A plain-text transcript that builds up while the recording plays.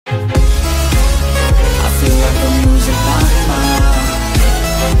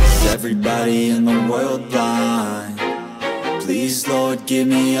everybody in the world blind? Please, Lord, give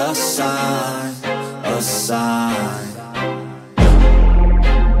me a sign, a sign.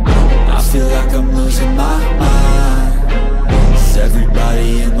 I feel like I'm losing my mind. Is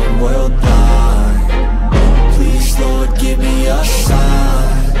everybody in the world blind? Please, Lord, give me a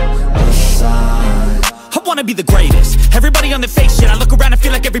sign, a sign. I wanna be the greatest. Everybody on the fake shit. I look around and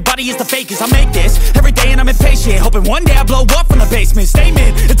feel like everybody is the fakest. I make this every day and I'm impatient, hoping one day I blow up from the basement.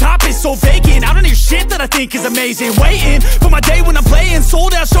 Statement, the top is so vacant. I don't hear shit that I think is amazing. Waiting for my day when I'm playing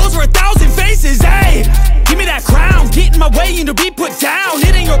sold out shows for 1,000 faces. Hey, give me that crown, get in my way and to be put down.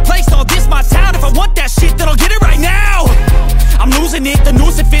 It ain't your place, no, this my town. If I want that shit, then I'll get it right now. I'm losing it, the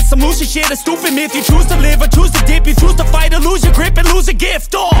noose it fits, some losing shit. A stupid myth, you choose to live or choose to dip. You choose to fight or lose your grip and lose a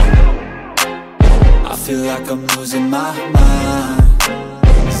gift. I feel like I'm losing my mind.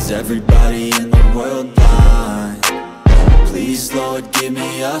 Is everybody in the world blind? Please, Lord, give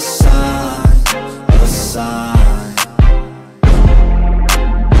me a sign, a sign.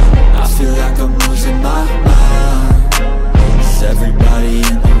 I feel like I'm losing my mind. Is everybody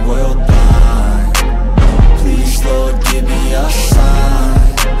in the world blind? Please, Lord, give me a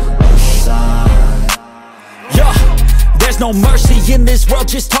sign, a sign. Yeah. There's no mercy in this world,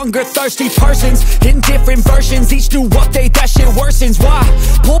 just hunger-thirsty persons in different versions, each new update, that shit worsens. Why?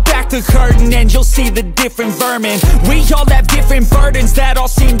 Pull back the curtain and you'll see the different vermin. We all have different burdens that all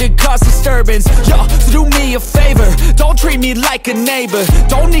seem to cause disturbance. Yo, so do me a favor, don't treat me like a neighbor.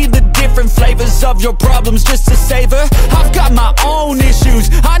 Don't need the different flavors of your problems just to savor. I've got my own issues,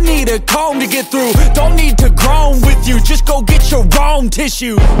 I need a comb to get through. Don't need to groan with you, just go get your own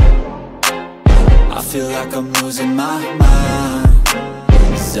tissue. I feel like I'm losing my mind.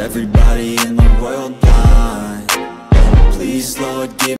 Is everybody in the world blind? Please, Lord, give